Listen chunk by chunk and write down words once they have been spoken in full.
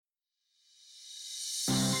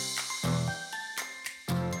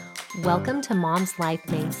Welcome to Mom's Life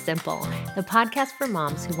Made Simple, the podcast for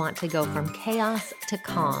moms who want to go from chaos to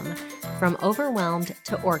calm, from overwhelmed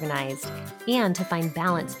to organized, and to find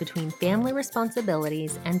balance between family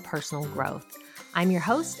responsibilities and personal growth. I'm your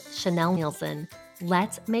host, Chanel Nielsen.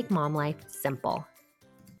 Let's make mom life simple.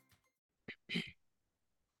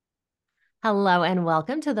 Hello and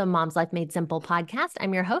welcome to the Mom's Life Made Simple podcast.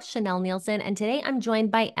 I'm your host, Chanel Nielsen, and today I'm joined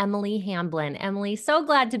by Emily Hamblin. Emily, so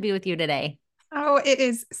glad to be with you today. Oh, it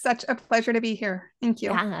is such a pleasure to be here. Thank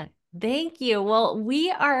you. Yeah, thank you. Well,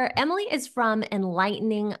 Emily is from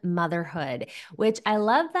Enlightening Motherhood, which I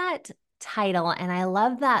love that title and I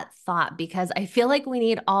love that thought because I feel like we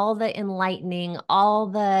need all the enlightening, all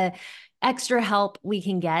the extra help we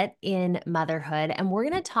can get in motherhood. And we're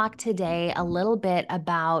going to talk today a little bit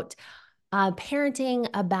about parenting,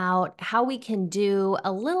 about how we can do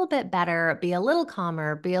a little bit better, be a little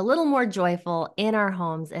calmer, be a little more joyful in our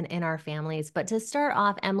homes and in our families. But to start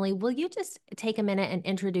off, Emily, will you just take a minute and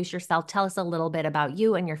introduce yourself? Tell us a little bit about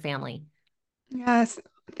you and your family. Yes,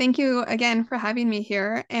 thank you again for having me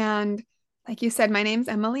here. And like you said, my name's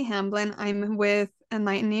Emily Hamblin. I'm with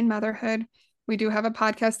Enlightening Motherhood. We do have a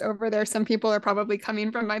podcast over there. Some people are probably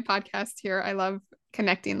coming from my podcast here. I love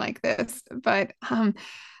connecting like this. But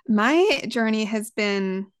my journey it's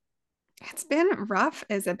been rough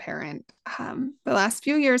as a parent. The last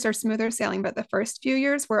few years are smoother sailing, but the first few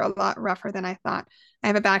years were a lot rougher than I thought. I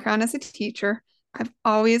have a background as a teacher. I've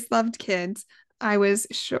always loved kids. I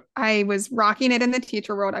was rocking it in the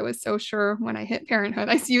teacher world. I was so sure when I hit parenthood.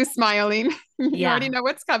 I see you smiling. You already Yeah. know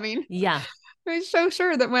what's coming. Yeah. I was so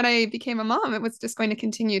sure that when I became a mom, it was just going to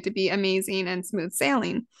continue to be amazing and smooth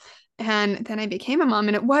sailing. And then I became a mom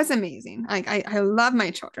and it was amazing. I love my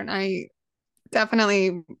children. I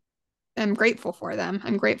definitely am grateful for them.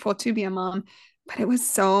 I'm grateful to be a mom, but it was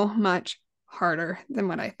so much harder than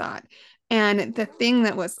what I thought. And the thing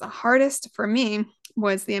that was the hardest for me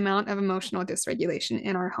was the amount of emotional dysregulation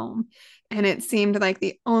in our home. And it seemed like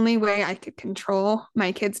the only way I could control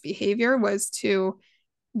my kids' behavior was to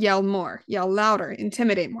yell more, yell louder,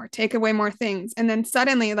 intimidate more, take away more things. And then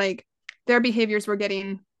suddenly, like, their behaviors were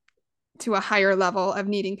getting to a higher level of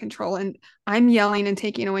needing control. And I'm yelling and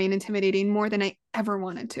taking away and intimidating more than I ever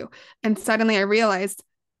wanted to. And suddenly I realized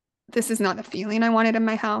this is not the feeling I wanted in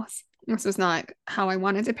my house. This was not how I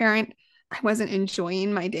wanted to parent. I wasn't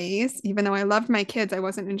enjoying my days. Even though I loved my kids, I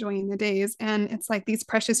wasn't enjoying the days. And it's like these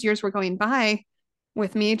precious years were going by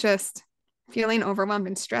with me just feeling overwhelmed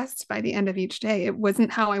and stressed by the end of each day. It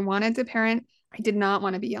wasn't how I wanted to parent. I did not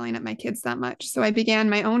want to be yelling at my kids that much. So I began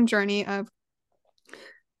my own journey of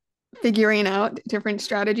figuring out different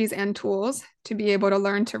strategies and tools to be able to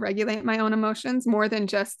learn to regulate my own emotions more than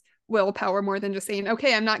just willpower, more than just saying,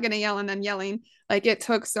 okay, I'm not going to yell and then yelling. Like it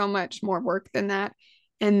took so much more work than that.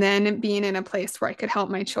 And then being in a place where I could help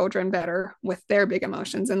my children better with their big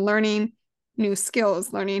emotions and learning new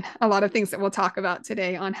skills, learning a lot of things that we'll talk about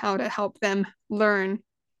today on how to help them learn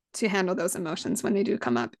to handle those emotions when they do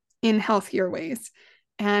come up in healthier ways.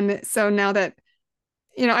 And so now that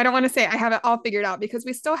I don't want to say I have it all figured out because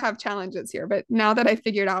we still have challenges here, but now that I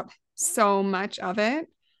figured out so much of it,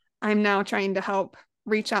 I'm now trying to help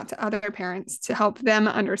reach out to other parents to help them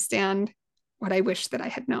understand what I wish that I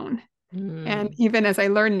had known. And even as I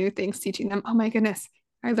learn new things, teaching them, oh my goodness,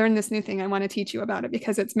 I learned this new thing. I want to teach you about it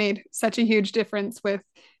because it's made such a huge difference with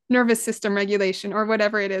nervous system regulation or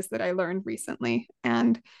whatever it is that I learned recently.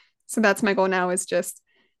 And so that's my goal now, is just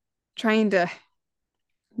trying to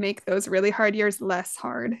make those really hard years less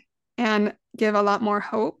hard and give a lot more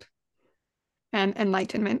hope and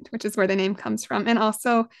enlightenment, which is where the name comes from. And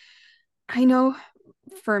also, I know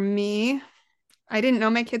for me, I didn't know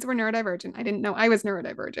my kids were neurodivergent. I didn't know I was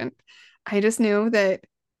neurodivergent. I just knew that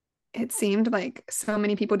it seemed like so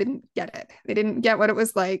many people didn't get it. They didn't get what it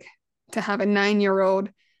was like to have a 9-year-old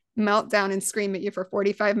melt down and scream at you for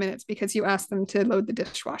 45 minutes because you asked them to load the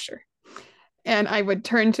dishwasher. And I would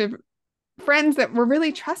turn to friends that were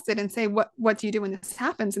really trusted and say, what do you do when this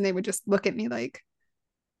happens? And they would just look at me like,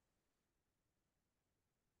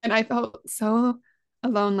 and I felt so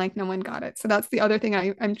alone, like no one got it. So that's the other thing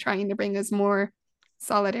I'm trying to bring, is more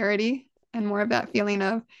solidarity and more of that feeling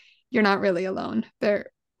of you're not really alone. There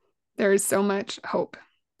is so much hope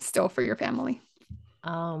still for your family.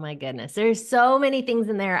 Oh my goodness. There's so many things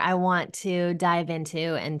in there I want to dive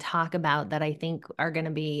into and talk about that I think are going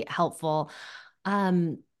to be helpful.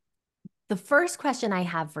 The first question I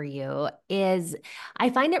have for you is,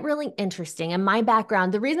 I find it really interesting. And my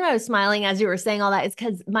background, the reason I was smiling as you were saying all that is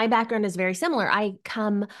because my background is very similar.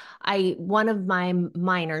 One of my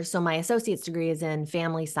minors, so my associate's degree is in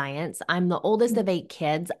family science. I'm the oldest of 8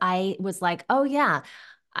 kids. I was like, oh yeah,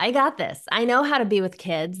 I got this. I know how to be with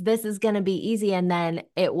kids. This is going to be easy. And then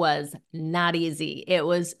it was not easy. It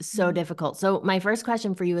was so difficult. So, my first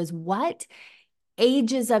question for you is what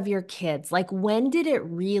ages of your kids, like when did it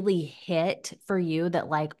really hit for you that,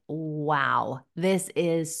 like, wow, this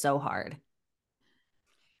is so hard?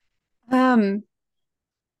 Um,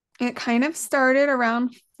 it kind of started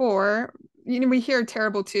around 4. We hear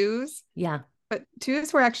terrible twos, Yeah. but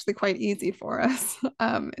twos were actually quite easy for us.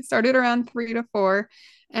 It started around 3 to 4,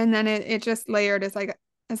 and then it just layered as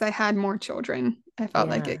I had more children. I felt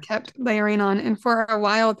like Yeah. it kept layering on. And for a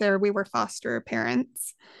while there, we were foster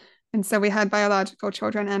parents. And so we had biological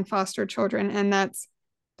children and foster children. And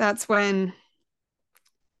that's when,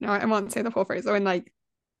 no, I won't say the full phrase, when like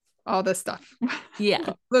all this stuff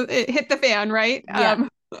Yeah. it hit the fan, right? Yeah.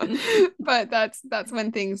 But that's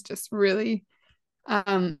when things just really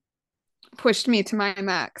um pushed me to my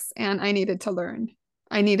max, and I needed to learn.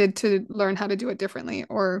 I needed to learn how to do it differently,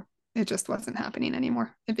 or it just wasn't happening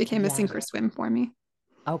anymore. It became a Yeah. sink or swim for me.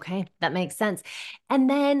 Okay, that makes sense. And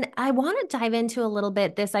then I want to dive into a little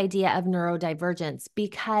bit this idea of neurodivergence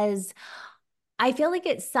because I feel like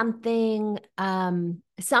it's something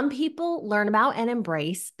some people learn about and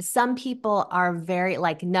embrace. Some people are very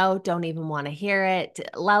like, no, don't even want to hear it.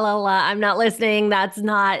 La la la, I'm not listening. That's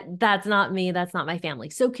not me. That's not my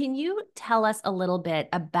family. So can you tell us a little bit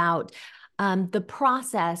about the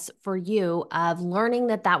process for you of learning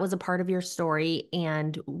that that was a part of your story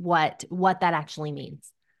and what that actually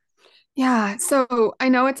means? Yeah, so I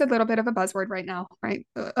know it's a little bit of a buzzword right now, right?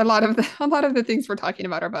 A lot of the things we're talking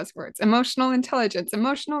about are buzzwords. Emotional intelligence,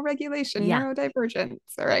 emotional regulation, Yeah. neurodivergence,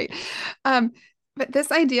 all right. Um, but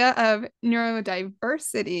this idea of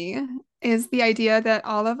neurodiversity is the idea that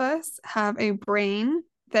all of us have a brain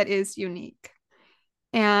that is unique.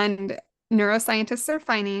 And neuroscientists are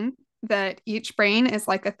finding that each brain is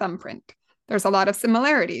like a thumbprint. There's a lot of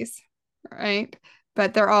similarities, right?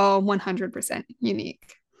 But they're all 100%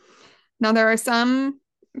 unique. Now, there are some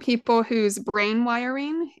people whose brain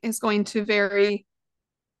wiring is going to vary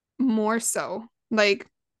more so. Like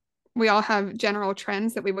we all have general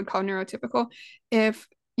trends that we would call neurotypical. If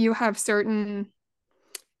you have certain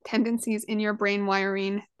tendencies in your brain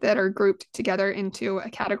wiring that are grouped together into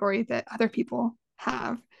a category that other people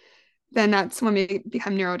have, then that's when we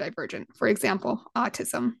become neurodivergent. For example,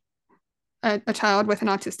 autism. A child with an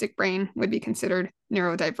autistic brain would be considered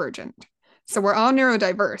neurodivergent. So we're all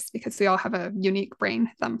neurodiverse because we all have a unique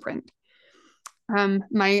brain thumbprint.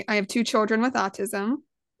 I have 2 children with autism.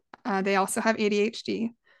 They also have ADHD.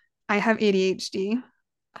 I have ADHD.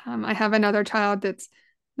 I have another child that's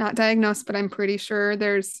not diagnosed, but I'm pretty sure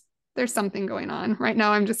there's something going on. Right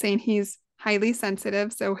now, I'm just saying he's highly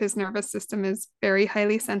sensitive, so his nervous system is very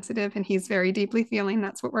highly sensitive, and he's very deeply feeling.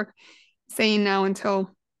 That's what we're saying now until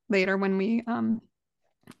later when we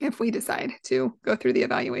if we decide to go through the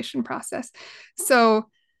evaluation process. So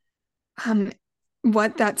um,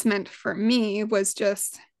 what that's meant for me was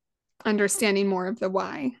just understanding more of the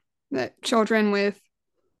why, that children with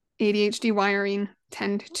ADHD wiring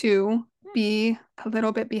tend to be a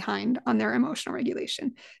little bit behind on their emotional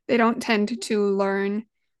regulation. They don't tend to learn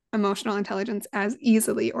emotional intelligence as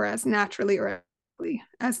easily or as naturally or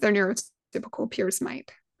as their neurotypical peers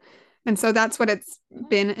might. And so that's what it's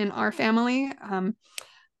been in our family.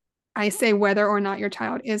 I say whether or not your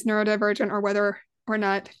child is neurodivergent or whether or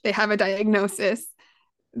not they have a diagnosis,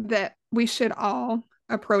 that we should all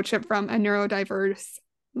approach it from a neurodiverse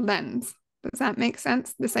lens. Does that make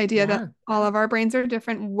sense? This idea that Yeah. all of our brains are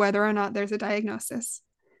different, whether or not there's a diagnosis,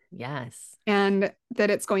 Yes. and that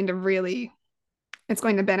it's going to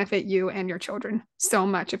benefit you and your children so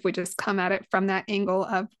much if we just come at it from that angle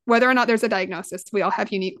of whether or not there's a diagnosis. We all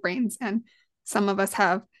have unique brains, and some of us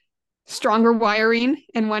have stronger wiring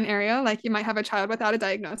in one area. Like you might have a child without a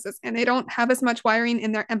diagnosis and they don't have as much wiring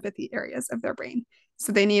in their empathy areas of their brain.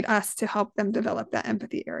 So they need us to help them develop that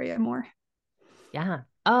empathy area more. Yeah.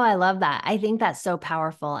 Oh, I love that. I think that's so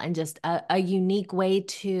powerful and just a unique way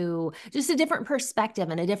to just a different perspective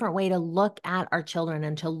and a different way to look at our children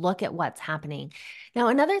and to look at what's happening. Now,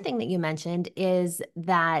 another thing that you mentioned is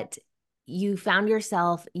that you found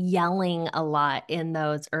yourself yelling a lot in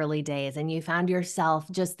those early days, and you found yourself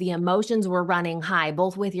just the emotions were running high,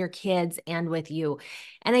 both with your kids and with you.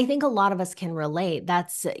 And I think a lot of us can relate.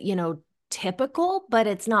 That's, typical, but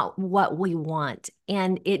it's not what we want.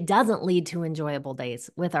 And it doesn't lead to enjoyable days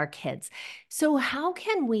with our kids. So, how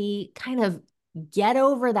can we kind of get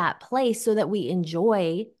over that place so that we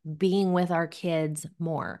enjoy being with our kids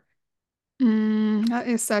more? That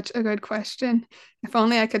is such a good question. If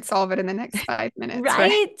only I could solve it in the next 5 minutes,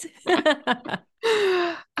 right? Right?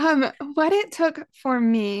 What it took for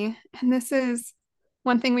me, and this is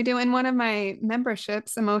one thing we do in one of my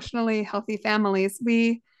memberships, Emotionally Healthy Families,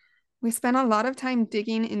 we spend a lot of time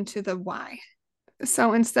digging into the why.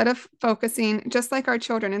 So instead of focusing, just like our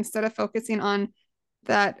children, instead of focusing on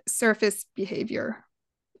that surface behavior,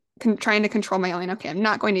 trying to control my yelling, okay, I'm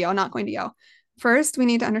not going to yell, not going to yell. First, we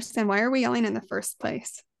need to understand, why are we yelling in the first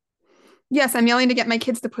place? Yes, I'm yelling to get my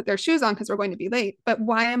kids to put their shoes on because we're going to be late, but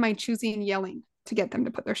why am I choosing yelling to get them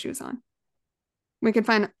to put their shoes on? We could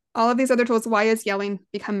find all of these other tools. Why is yelling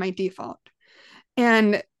become my default?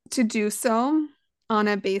 And to do so on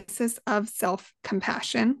a basis of self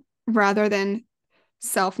compassion rather than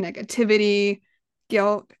self negativity,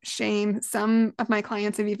 guilt, shame. Some of my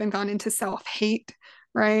clients have even gone into self hate,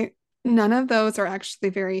 right? None of those are actually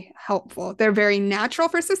very helpful. They're very natural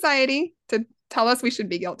for society to tell us we should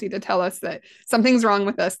be guilty, to tell us that something's wrong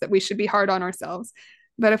with us, that we should be hard on ourselves.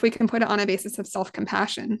 But if we can put it on a basis of self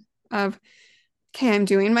compassion, of, okay, I'm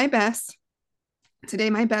doing my best. Today,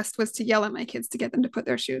 my best was to yell at my kids to get them to put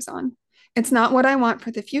their shoes on. It's not what I want for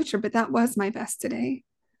the future, but that was my best today.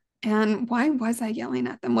 And why was I yelling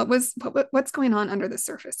at them? What's going on under the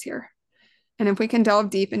surface here? And if we can delve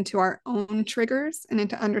deep into our own triggers and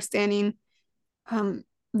into understanding, um,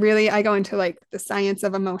 really, I go into like the science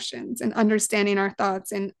of emotions and understanding our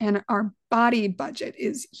thoughts, and our body budget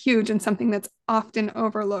is huge and something that's often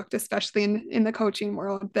overlooked, especially in the coaching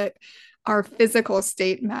world, that our physical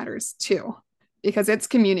state matters too, because it's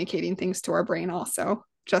communicating things to our brain also,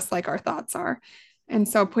 just like our thoughts are. And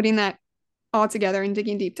so putting that all together and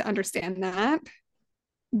digging deep to understand that,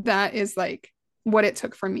 that is like what it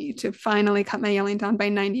took for me to finally cut my yelling down by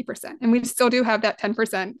 90%. And we still do have that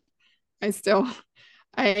 10%.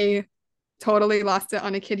 I totally lost it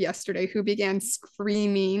on a kid yesterday who began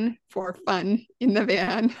screaming for fun in the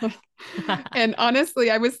van. And honestly,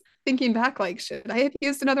 I was thinking back, like, should I have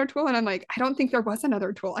used another tool? And I'm like, I don't think there was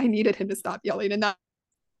another tool. I needed him to stop yelling. And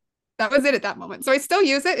that was it at that moment. So I still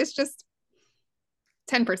use it. It's just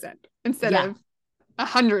 10% instead Yeah. of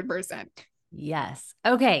 100%. Yes.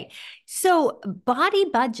 Okay. So body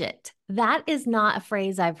budget, that is not a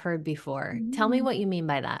phrase I've heard before. Tell me what you mean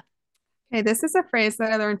by that. Okay, this is a phrase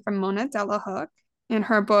that I learned from Mona Delahook in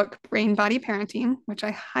her book Brain Body Parenting, which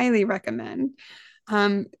I highly recommend.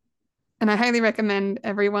 Um, and I highly recommend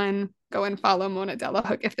everyone go and follow Mona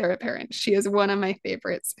Delahook if they're a parent. She is one of my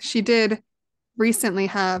favorites. She did recently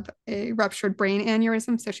have a ruptured brain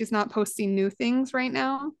aneurysm, so she's not posting new things right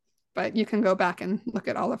now, but you can go back and look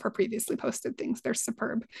at all of her previously posted things. They're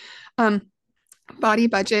superb. Um, Body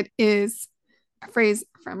budget is a phrase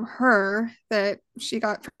from her that she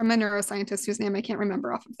got from a neuroscientist whose name I can't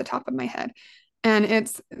remember off of the top of my head. And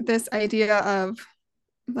it's this idea of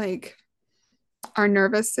like our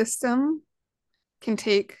nervous system can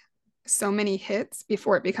take so many hits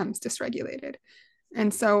before it becomes dysregulated.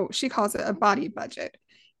 And so she calls it a body budget.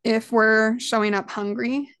 If we're showing up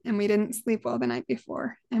hungry and we didn't sleep well the night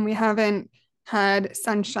before, and we haven't had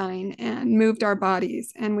sunshine and moved our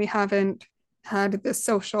bodies, and we haven't had the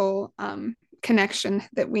social connection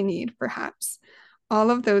that we need, perhaps, all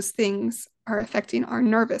of those things are affecting our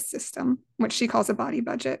nervous system, which she calls a body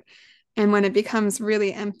budget. And when it becomes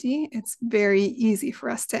really empty, it's very easy for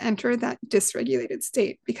us to enter that dysregulated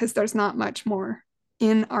state because there's not much more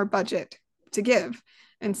in our budget to give.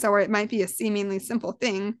 And so it might be a seemingly simple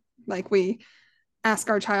thing, like we ask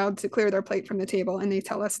our child to clear their plate from the table and they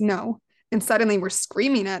tell us no. And suddenly we're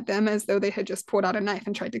screaming at them as though they had just pulled out a knife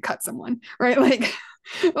and tried to cut someone, right?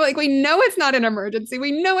 Like we know it's not an emergency.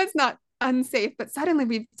 We know it's not unsafe, but suddenly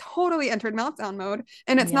we've totally entered meltdown mode.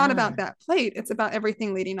 And it's not Yeah. about that plate. It's about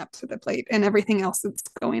everything leading up to the plate and everything else that's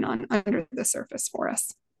going on under the surface for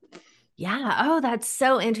us. Yeah. Oh, that's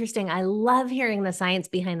so interesting. I love hearing the science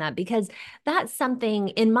behind that because that's something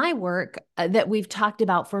in my work that we've talked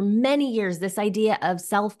about for many years, this idea of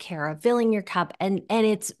self-care, of filling your cup. And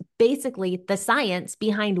it's basically the science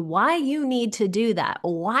behind why you need to do that,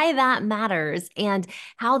 why that matters, and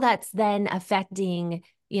how that's then affecting,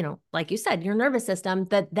 like you said, your nervous system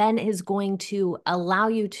that then is going to allow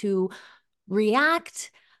you to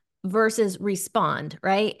react versus respond,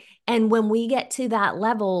 right? And when we get to that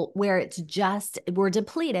level where it's just we're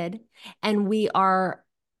depleted and we are,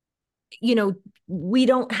 you know, we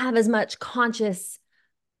don't have as much conscious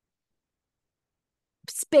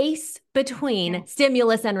space Yeah. between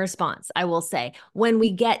stimulus and response, I will say. When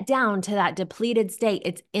we get down to that depleted state,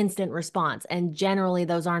 it's instant response. And generally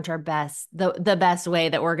those aren't our best, the best way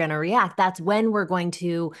that we're going to react. That's when we're going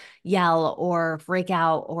to yell or freak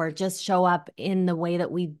out or just show up in the way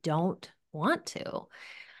that we don't want to.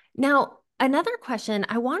 Now, Another question,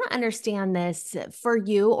 I want to understand this for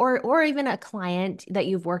you or even a client that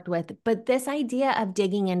you've worked with, but this idea of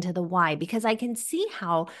digging into the why, because I can see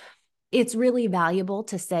how it's really valuable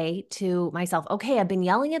to say to myself, okay, I've been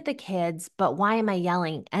yelling at the kids, but why am I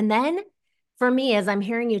yelling? And then for me, as I'm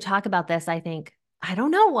hearing you talk about this, I think, I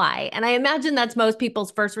don't know why. And I imagine that's most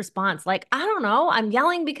people's first response. Like, I don't know, I'm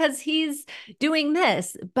yelling because he's doing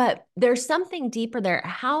this, but there's something deeper there.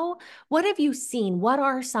 What have you seen? What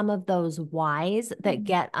are some of those whys that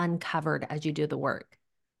get uncovered as you do the work?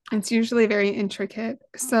 It's usually very intricate.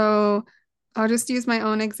 So I'll just use my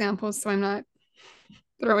own examples so I'm not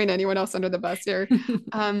throwing anyone else under the bus here.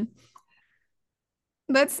 Um,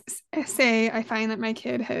 let's say I find that my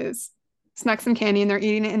kid has snuck some candy and they're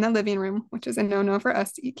eating it in the living room, which is a no-no for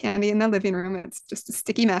us to eat candy in the living room. It's just a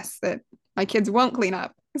sticky mess that my kids won't clean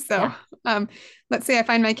up. So Yeah. um, let's say I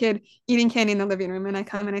find my kid eating candy in the living room and I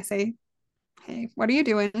come and I say, hey, what are you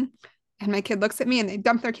doing? And my kid looks at me and they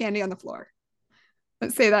dump their candy on the floor.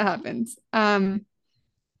 Let's say that happens.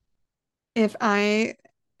 If I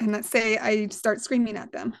and let's say I start screaming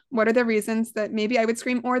at them. What are the reasons that maybe I would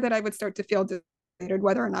scream or that I would start to feel defeated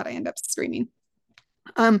whether or not I end up screaming?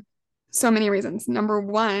 Um, so many reasons. Number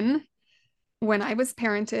one, when I was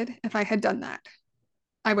parented, if I had done that,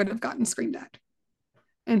 I would have gotten screamed at.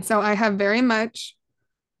 And so I have very much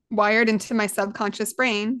wired into my subconscious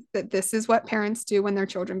brain that this is what parents do when their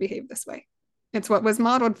children behave this way. It's what was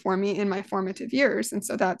modeled for me in my formative years. And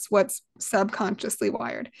so that's what's subconsciously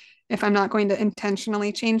wired. If I'm not going to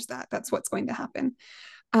intentionally change that, that's what's going to happen.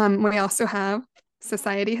 We also have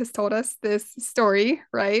society has told us this story,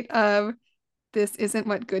 right? Of this isn't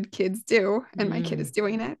what good kids do, and my kid is Mm,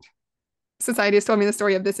 doing it. Society has told me the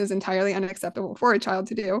story of this is entirely unacceptable for a child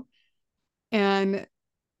to do. And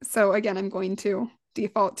so again, I'm going to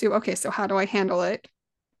default to, okay, so how do I handle it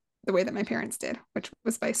the way that my parents did, which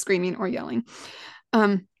was by screaming or yelling.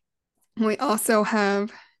 Um, we also have,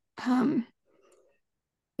 um,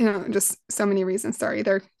 just so many reasons. Sorry,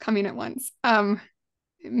 they're coming at once.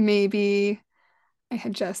 Maybe I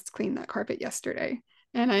had just cleaned that carpet yesterday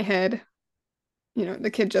and I had, the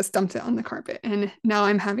kid just dumped it on the carpet. And now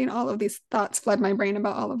I'm having all of these thoughts flood my brain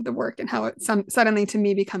about all of the work and how it suddenly to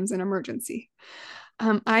me becomes an emergency.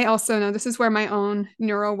 I also know this is where my own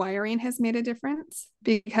neural wiring has made a difference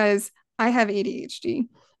because I have ADHD.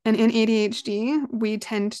 And in ADHD, we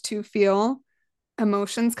tend to feel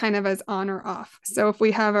emotions kind of as on or off. So if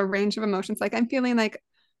we have a range of emotions, like I'm feeling like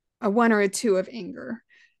a one or a two of anger,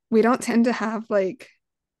 we don't tend to have like,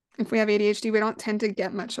 if we have ADHD, we don't tend to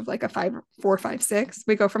get much of like a five, four, five, six.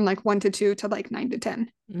 We go from like 1 to 2 to like 9 to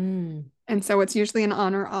 10. mm, And so it's usually an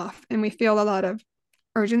on or off. And we feel a lot of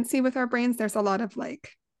urgency with our brains. There's a lot of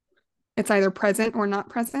like, it's either present or not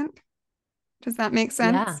present. Does that make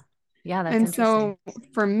yeah. sense? Yeah, that's And interesting. so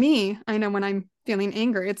for me, I know when I'm feeling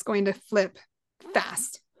anger, it's going to flip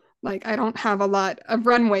fast. Like I don't have a lot of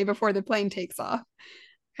runway before the plane takes off.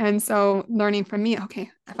 And so learning from me, okay,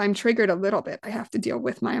 if I'm triggered a little bit, I have to deal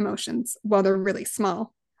with my emotions while they're really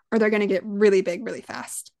small, or they're going to get really big really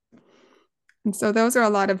fast. And so those are a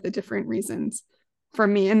lot of the different reasons for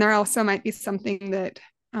me. And there also might be something that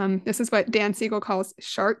this is what Dan Siegel calls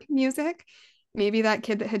shark music. Maybe that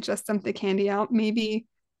kid that had just dumped the candy out, maybe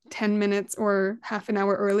 10 minutes or half an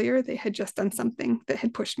hour earlier, they had just done something that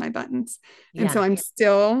had pushed my buttons. And so Yeah. I'm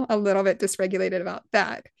still a little bit dysregulated about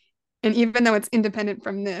that. And even though it's independent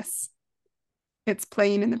from this, it's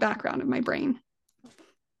playing in the background of my brain.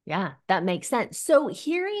 Yeah, that makes sense. So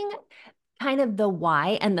hearing kind of the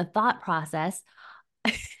why and the thought process,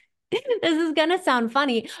 this is going to sound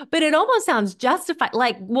funny, but it almost sounds justified.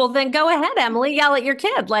 Like, well, then go ahead, Emily, yell at your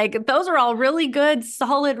kid. Like, those are all really good,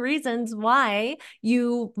 solid reasons why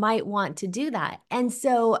you might want to do that. And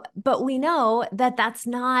so, but we know that that's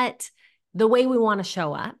not the way we want to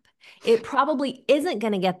show up. It probably isn't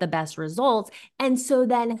going to get the best results. And so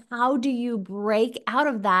then how do you break out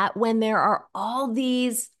of that when there are all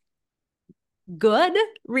these good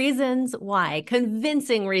reasons why,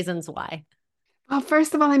 convincing reasons why? Well,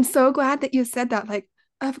 first of all, I'm so glad that you said that. Like,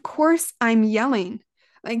 of course I'm yelling.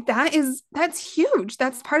 Like that's huge.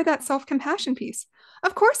 That's part of that self-compassion piece.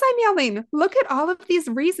 Of course I'm yelling. Look at all of these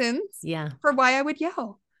reasons Yeah. for why I would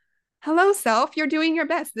yell. Hello, self, you're doing your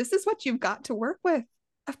best. This is what you've got to work with.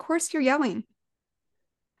 Of course you're yelling.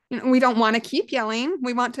 We don't want to keep yelling.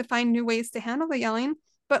 We want to find new ways to handle the yelling,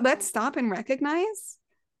 but let's stop and recognize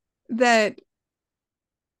that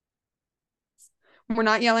we're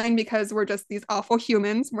not yelling because we're just these awful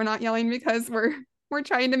humans. We're not yelling because we're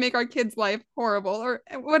trying to make our kids' life horrible or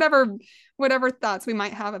whatever thoughts we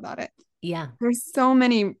might have about it. Yeah. There's so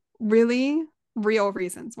many really real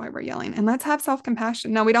reasons why we're yelling. And let's have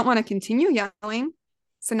self-compassion. Now, we don't want to continue yelling.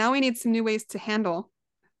 So now we need some new ways to handle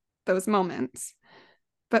those moments.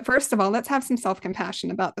 But first of all, let's have some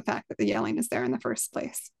self-compassion about the fact that the yelling is there in the first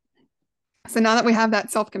place. So now that we have that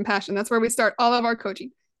self-compassion, that's where we start all of our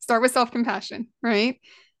coaching. Start with self-compassion, right?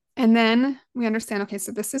 And then we understand, okay,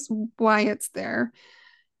 so this is why it's there.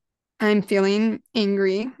 I'm feeling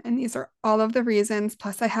angry, and these are all of the reasons.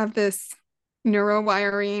 Plus, I have this neuro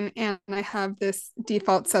wiring and I have this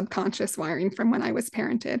default subconscious wiring from when I was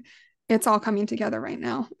parented. It's all coming together right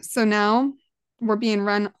now. So now we're being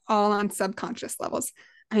run all on subconscious levels.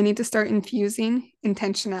 I need to start infusing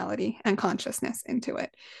intentionality and consciousness into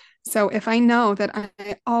it. So if I know that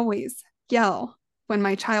I always yell when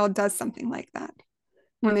my child does something like that,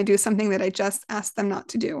 when they do something that I just asked them not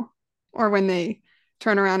to do, or when they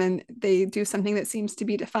turn around and they do something that seems to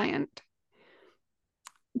be defiant,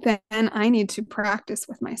 then I need to practice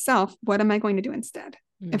with myself. What am I going to do instead?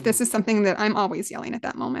 If Mm. this is something that I'm always yelling at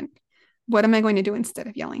that moment, what am I going to do instead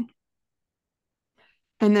of yelling?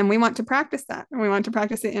 And then we want to practice that. And we want to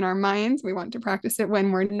practice it in our minds. We want to practice it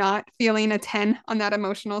when we're not feeling a 10 on that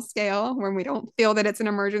emotional scale, when we don't feel that it's an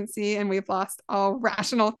emergency and we've lost all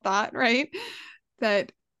rational thought, right?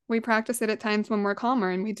 That we practice it at times when we're calmer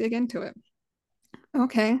and we dig into it.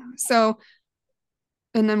 Okay. So,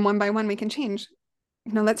 and then one by one, we can change.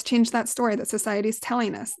 Let's change that story that society's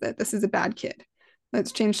telling us that this is a bad kid.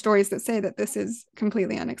 Let's change stories that say that this is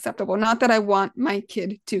completely unacceptable. Not that I want my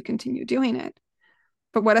kid to continue doing it,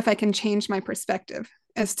 but what if I can change my perspective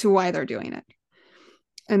as to why they're doing it?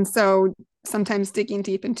 And so sometimes digging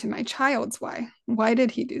deep into my child's why. Why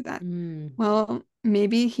did he do that? Mm. Well,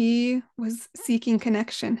 maybe he was seeking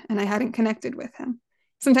connection and I hadn't connected with him.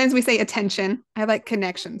 Sometimes we say attention. I like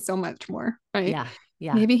connection so much more, right? Yeah.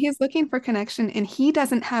 Yeah. Maybe he's looking for connection and he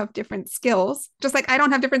doesn't have different skills. Just like I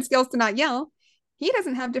don't have different skills to not yell, he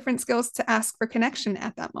doesn't have different skills to ask for connection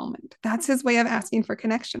at that moment. That's his way of asking for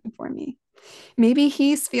connection for me. Maybe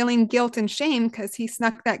he's feeling guilt and shame because he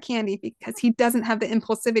snuck that candy because he doesn't have the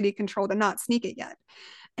impulsivity control to not sneak it yet.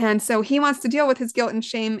 And so he wants to deal with his guilt and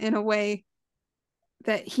shame in a way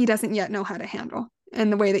that he doesn't yet know how to handle.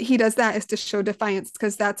 And the way that he does that is to show defiance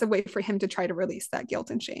because that's a way for him to try to release that guilt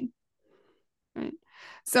and shame. Right.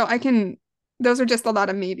 So those are just a lot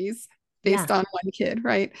of maybes based Yeah. on one kid,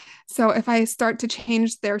 right? So if I start to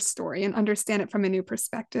change their story and understand it from a new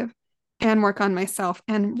perspective and work on myself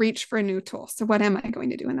and reach for a new tool. So what am I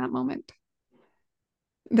going to do in that moment?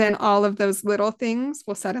 Then all of those little things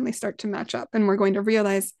will suddenly start to match up and we're going to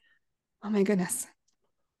realize, oh my goodness,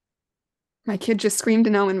 my kid just screamed a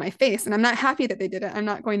no in my face and I'm not happy that they did it. I'm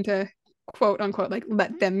not going to quote unquote like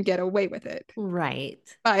let them get away with it. Right.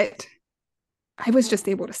 But I was just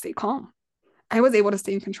able to stay calm. I was able to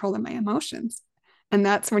stay in control of my emotions. And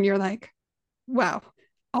that's when you're like, wow,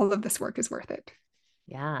 all of this work is worth it.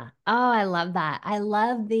 Yeah. Oh, I love that. I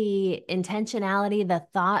love the intentionality, the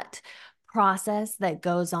thought process that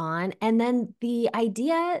goes on, and then the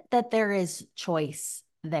idea that there is choice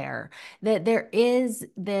there, that there is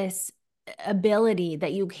this ability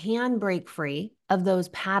that you can break free of those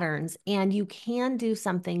patterns and you can do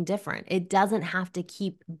something different. It doesn't have to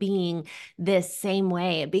keep being this same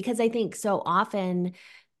way because I think so often,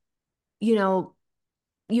 you know,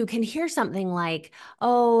 you can hear something like,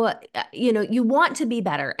 oh, you want to be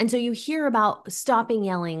better. And so you hear about stopping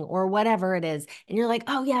yelling or whatever it is. And you're like,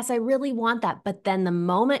 oh, yes, I really want that. But then the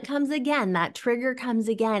moment comes again, that trigger comes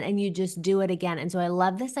again, and you just do it again. And so I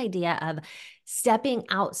love this idea of stepping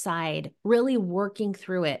outside, really working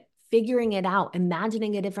through it, figuring it out,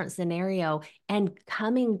 imagining a different scenario, and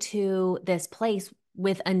coming to this place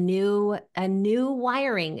with a new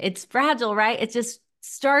wiring. It's fragile, right? It's just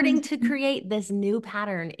starting to create this new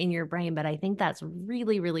pattern in your brain. But I think that's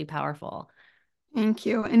really, really powerful. Thank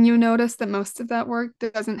you. And you notice that most of that work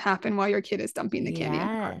doesn't happen while your kid is dumping the candy on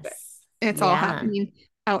the carpet. Yes. It's all Yeah. happening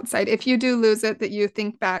outside. If you do lose it, that you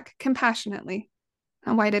think back compassionately.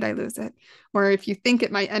 Why did I lose it? Or if you think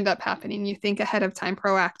it might end up happening, you think ahead of time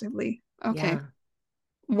proactively. Okay, Yeah.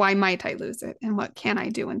 why might I lose it? And what can I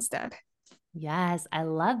do instead? Yes, I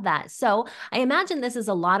love that. So I imagine this is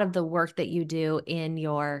a lot of the work that you do in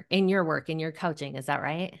your work, in your coaching. Is that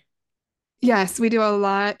right? Yes, we do a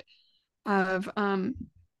lot of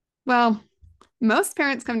well, most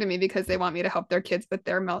parents come to me because they want me to help their kids with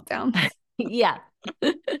their meltdowns, Yeah.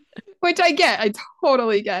 which I get. I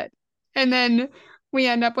totally get. And then we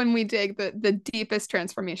end up when we dig the deepest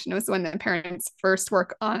transformation was when the parents first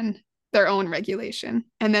work on their own regulation.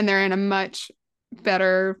 And then they're in a much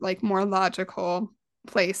better, like more logical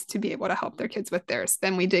place to be able to help their kids with theirs.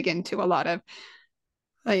 Then we dig into a lot of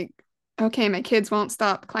like okay, my kids won't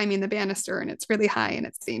stop climbing the banister and it's really high and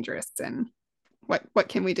it's dangerous. And what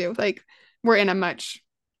can we do? Like we're in a much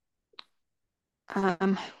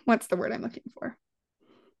what's the word I'm looking for?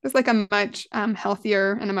 It's like a much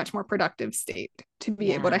healthier and a much more productive state to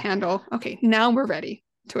be able to Yeah. handle, okay, now we're ready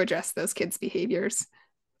to address those kids' behaviors.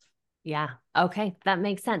 Yeah. Okay. That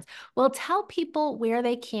makes sense. Well, tell people where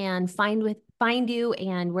they can find you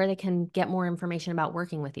and where they can get more information about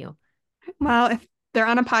working with you. Well, if they're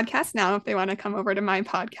on a podcast now, if they want to come over to my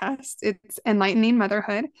podcast, it's Enlightening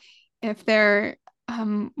Motherhood. If they're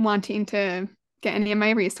wanting to get any of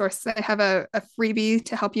my resources, I have a freebie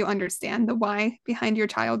to help you understand the why behind your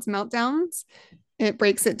child's meltdowns. It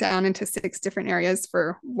breaks it down into 6 different areas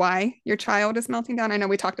for why your child is melting down. I know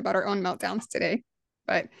we talked about our own meltdowns today,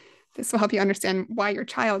 but this will help you understand why your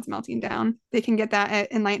child's melting down. They can get that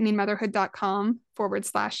at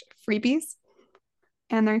enlighteningmotherhood.com/freebies.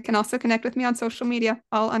 And they can also connect with me on social media,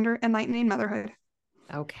 all under Enlightening Motherhood.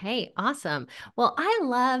 Okay, awesome. Well, I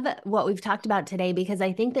love what we've talked about today because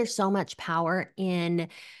I think there's so much power in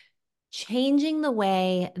changing the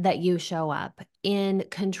way that you show up, in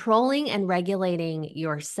controlling and regulating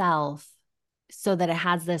yourself so that it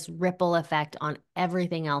has this ripple effect on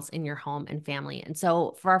everything else in your home and family. And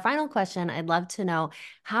so, for our final question, I'd love to know,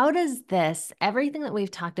 how does everything that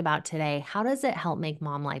we've talked about today, how does it help make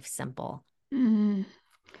mom life simple? Mm,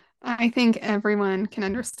 I think everyone can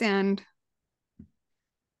understand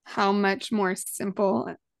how much more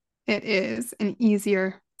simple it is and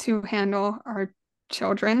easier to handle our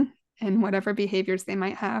children and whatever behaviors they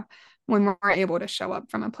might have when we're able to show up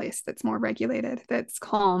from a place that's more regulated, that's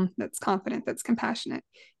calm, that's confident, that's compassionate,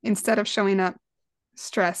 instead of showing up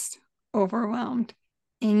stressed, overwhelmed,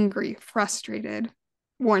 angry, frustrated,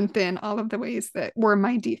 worn thin, all of the ways that were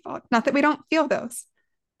my default. Not that we don't feel those,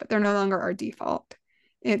 but they're no longer our default.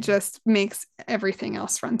 It just makes everything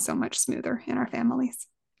else run so much smoother in our families.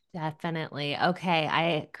 Definitely. Okay.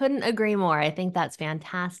 I couldn't agree more. I think that's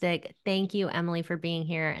fantastic. Thank you, Emily, for being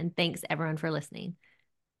here. And thanks, everyone, for listening.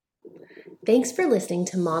 Thanks for listening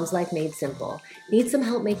to Mom's Life Made Simple. Need some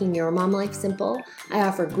help making your mom life simple? I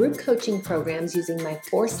offer group coaching programs using my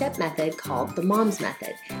 4-step method called the Mom's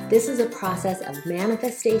Method. This is a process of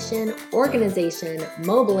manifestation, organization,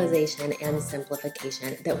 mobilization, and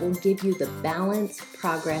simplification that will give you the balance,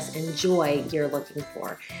 progress, and joy you're looking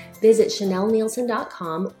for. Visit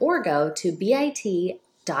ChanelNielsen.com or go to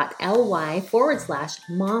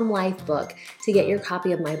bit.ly/momlifebook to get your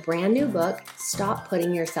copy of my brand new book, Stop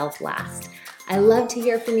Putting Yourself Last. I love to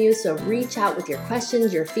hear from you, so reach out with your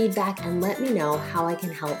questions, your feedback, and let me know how I can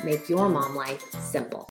help make your mom life simple.